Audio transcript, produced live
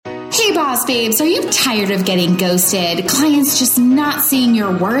Hey boss babes, are you tired of getting ghosted, clients just not seeing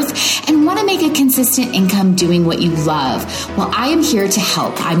your worth, and want to make a consistent income doing what you love? Well, I am here to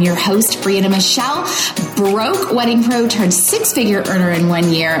help. I'm your host, Brianna Michelle, broke wedding pro turned six-figure earner in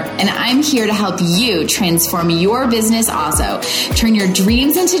 1 year, and I'm here to help you transform your business also, turn your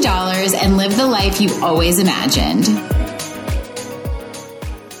dreams into dollars, and live the life you always imagined.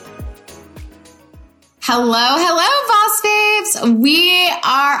 Hello, boss babes. We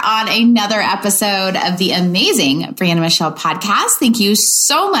are on another episode of the amazing Brianna Michelle podcast. Thank you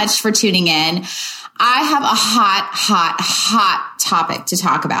so much for tuning in. I have a hot topic to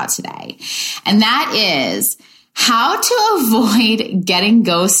talk about today, and that is how to avoid getting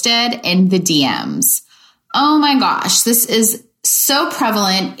ghosted in the DMs. Oh my gosh, this is so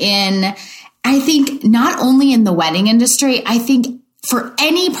prevalent in, I think, not only in the wedding industry, I think for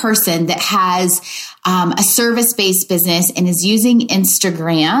any person that has a service-based business and is using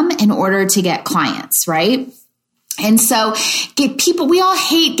Instagram in order to get clients, right? And so we all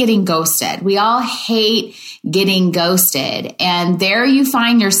hate getting ghosted. We all hate getting ghosted. And there you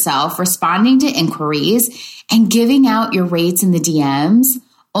find yourself responding to inquiries and giving out your rates in the DMs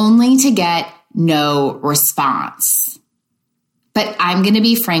only to get no response. But I'm going to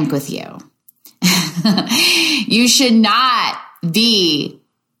be frank with you. You should not be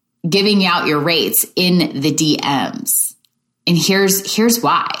giving out your rates in the DMs. And here's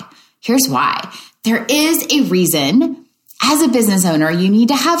why. There is a reason. As a business owner, you need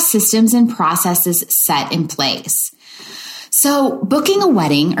to have systems and processes set in place. So booking a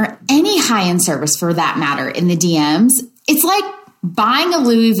wedding or any high-end service for that matter in the DMs, it's like buying a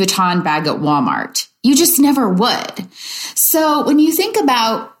Louis Vuitton bag at Walmart. You just never would. So when you think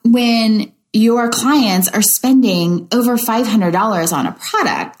about when your clients are spending over $500 on a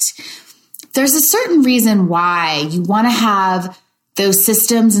product, there's a certain reason why you want to have those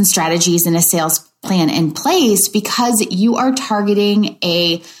systems and strategies and a sales plan in place, because you are targeting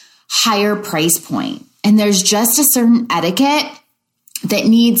a higher price point. And there's just a certain etiquette that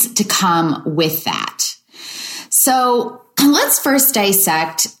needs to come with that. So let's first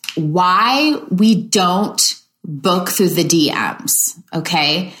dissect why we don't book through the DMs,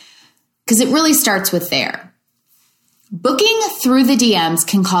 okay? Because it really starts with there. Booking through the DMs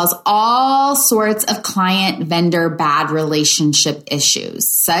can cause all sorts of client-vendor bad relationship issues,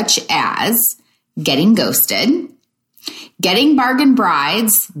 such as getting ghosted, getting bargain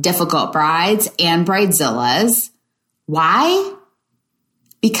brides, difficult brides, and bridezillas. Why?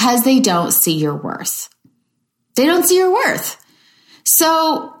 Because they don't see your worth. They don't see your worth.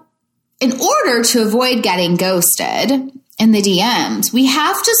 So in order to avoid getting ghosted in the DMs, we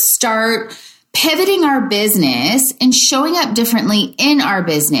have to start pivoting our business and showing up differently in our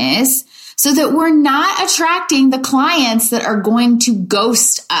business so that we're not attracting the clients that are going to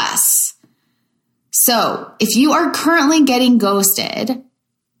ghost us. So if you are currently getting ghosted,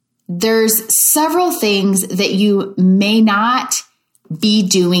 there's several things that you may not be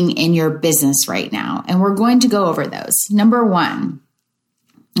doing in your business right now. And we're going to go over those. Number one,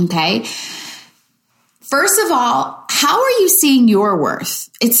 okay? First of all, how are you seeing your worth?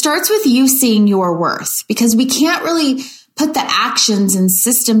 It starts with you seeing your worth, because we can't really put the actions and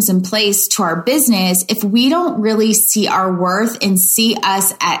systems in place to our business if we don't really see our worth and see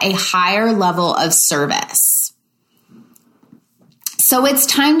us at a higher level of service. So it's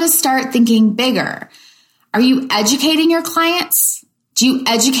time to start thinking bigger. Are you educating your clients? Do you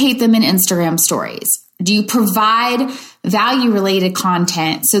educate them in Instagram stories? Do you provide value-related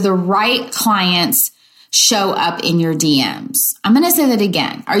content so the right clients show up in your DMs? I'm going to say that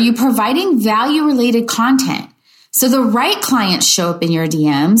again. Are you providing value-related content so the right clients show up in your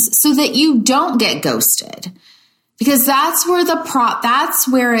DMs so that you don't get ghosted? Because that's where that's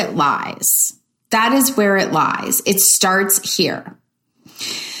where it lies. That is where it lies. It starts here.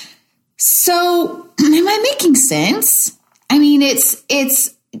 So, am I making sense? I mean, it's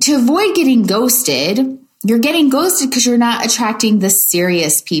to avoid getting ghosted. You're getting ghosted because you're not attracting the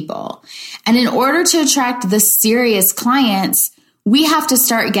serious people. And in order to attract the serious clients, we have to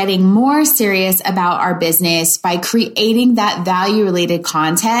start getting more serious about our business by creating that value-related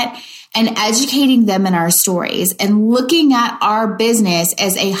content and educating them in our stories and looking at our business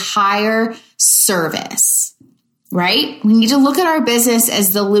as a higher service, right? We need to look at our business as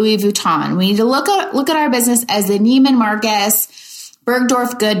the Louis Vuitton. We need to look at our business as the Neiman Marcus,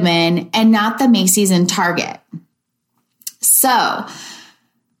 Bergdorf Goodman, and not the Macy's and Target. So,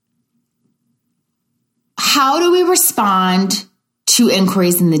 how do we respond to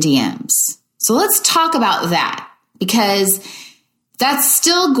inquiries in the DMs? So let's talk about that, because that's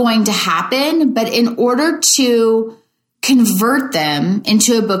still going to happen. But in order to convert them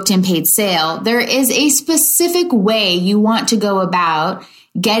into a booked and paid sale, there is a specific way you want to go about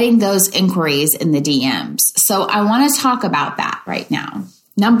getting those inquiries in the DMs. So I want to talk about that right now.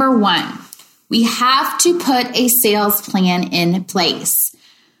 Number one, we have to put a sales plan in place.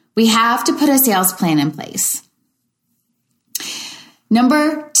 We have to put a sales plan in place.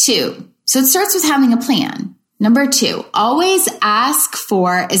 Number two, so it starts with having a plan. Number two, always ask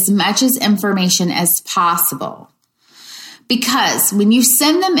for as much information as possible. Because when you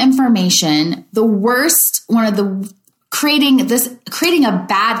send them information, creating a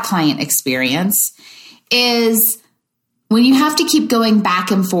bad client experience is when you have to keep going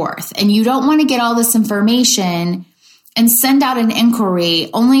back and forth, and you don't want to get all this information and send out an inquiry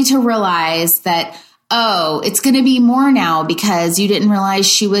only to realize that, oh, it's going to be more now because you didn't realize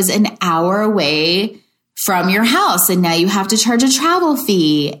she was an hour away from your house and now you have to charge a travel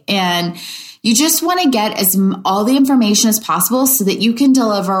fee. And you just want to get all the information as possible so that you can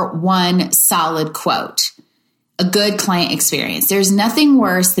deliver one solid quote, a good client experience. There's nothing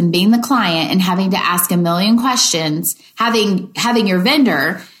worse than being the client and having to ask a million questions, having your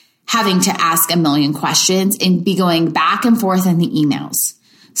vendor having to ask a million questions and be going back and forth in the emails.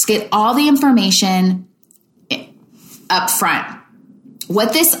 Let's get all the information up front.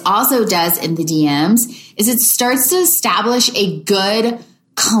 What this also does in the DMs is it starts to establish a good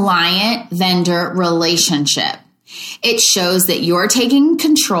client-vendor relationship. It shows that you're taking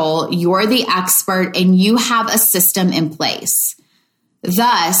control, you're the expert, and you have a system in place.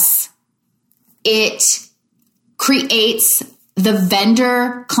 Thus, it creates the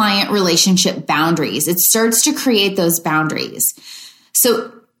vendor-client relationship boundaries. It starts to create those boundaries.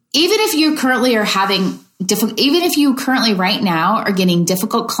 So even if you currently right now are getting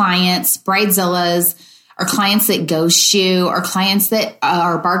difficult clients, bridezillas, or clients that ghost you, or clients that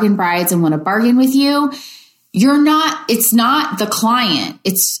are bargain brides and want to bargain with you, it's not the client.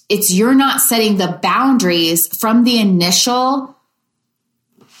 It's you're not setting the boundaries from the initial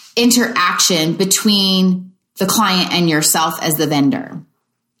interaction between the client and yourself as the vendor.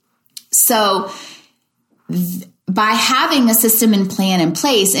 So by having a system and plan in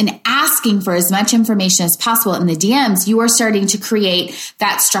place and asking for as much information as possible in the DMs, you are starting to create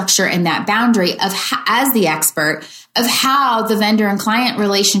that structure and that boundary of, as the expert, of how the vendor and client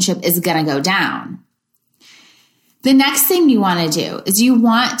relationship is going to go down. The next thing you want to do is you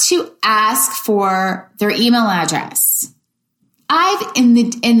want to ask for their email address. In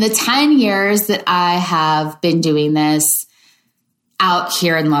the 10 years that I have been doing this out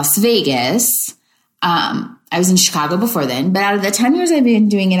here in Las Vegas, I was in Chicago before then, but out of the 10 years I've been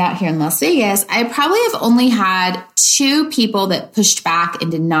doing it out here in Las Vegas, I probably have only had 2 people that pushed back and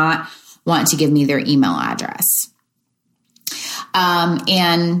did not want to give me their email address.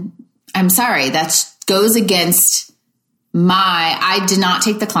 And I'm sorry, that goes against I did not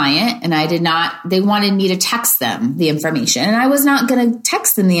take the client, and they wanted me to text them the information, and I was not going to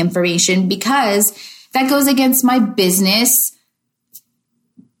text them the information because that goes against my business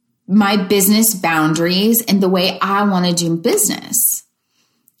boundaries and the way I want to do business.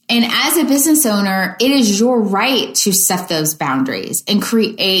 And as a business owner, it is your right to set those boundaries and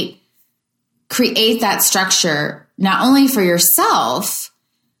create that structure, not only for yourself,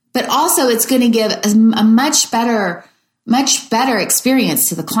 but also it's going to give a much better experience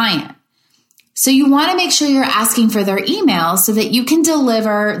to the client. So you want to make sure you're asking for their email so that you can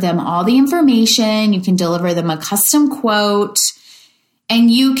deliver them all the information, you can deliver them a custom quote, and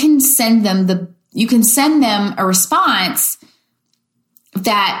you can send them a response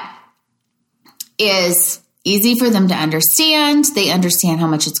that is easy for them to understand. They understand how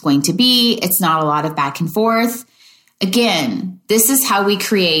much it's going to be. It's not a lot of back and forth. Again, this is how we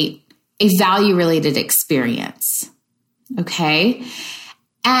create a value-related experience. Okay?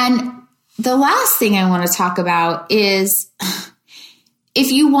 And the last thing I want to talk about is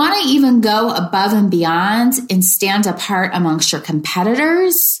if you want to even go above and beyond and stand apart amongst your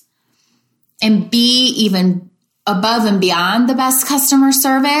competitors and be even above and beyond the best customer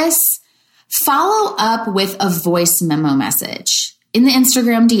service, follow up with a voice memo message. In the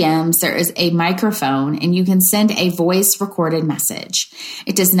Instagram DMs, there is a microphone and you can send a voice recorded message.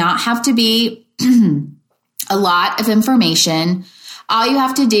 It does not have to be a lot of information. All you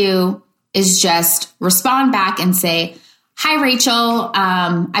have to do is just respond back and say, "Hi, Rachel.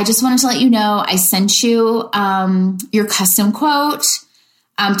 I just wanted to let you know I sent you your custom quote.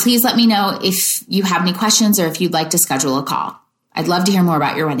 Please let me know if you have any questions or if you'd like to schedule a call. I'd love to hear more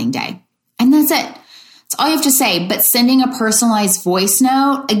about your wedding day." And that's it. That's all you have to say. But sending a personalized voice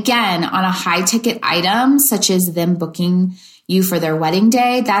note, again, on a high ticket item, such as them booking you for their wedding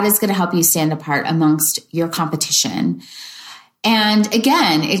day, that is going to help you stand apart amongst your competition. And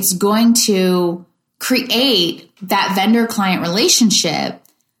again, it's going to create that vendor-client relationship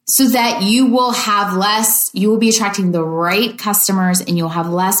so that you will be attracting the right customers and you'll have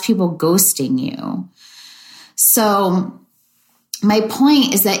less people ghosting you. So my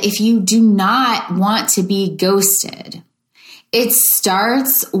point is that if you do not want to be ghosted, it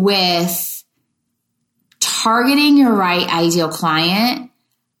starts with targeting your right ideal client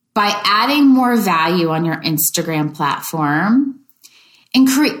by adding more value on your Instagram platform and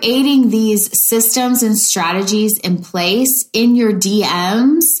creating these systems and strategies in place in your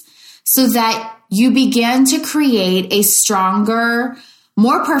DMs so that you begin to create a stronger,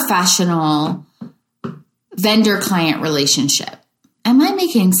 more professional vendor-client relationship. Am I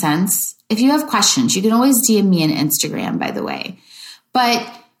making sense? If you have questions, you can always DM me on Instagram, by the way. But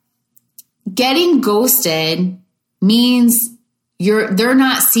getting ghosted means they're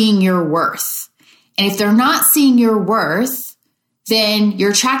not seeing your worth. And if they're not seeing your worth, then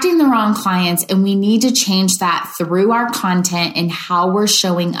you're attracting the wrong clients, and we need to change that through our content and how we're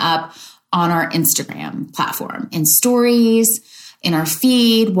showing up on our Instagram platform, in stories, in our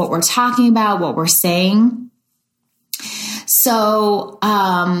feed, what we're talking about, what we're saying. So,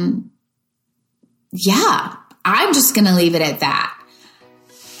 I'm just going to leave it at that.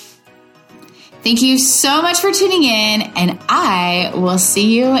 Thank you so much for tuning in, and I will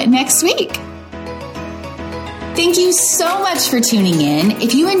see you next week. Thank you so much for tuning in.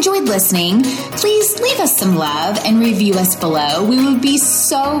 If you enjoyed listening, please leave us some love and review us below. We would be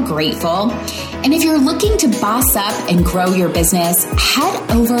so grateful. And if you're looking to boss up and grow your business, head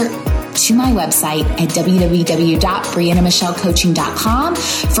over to my website at www.briannamichellecoaching.com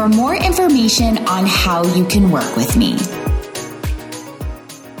for more information on how you can work with me.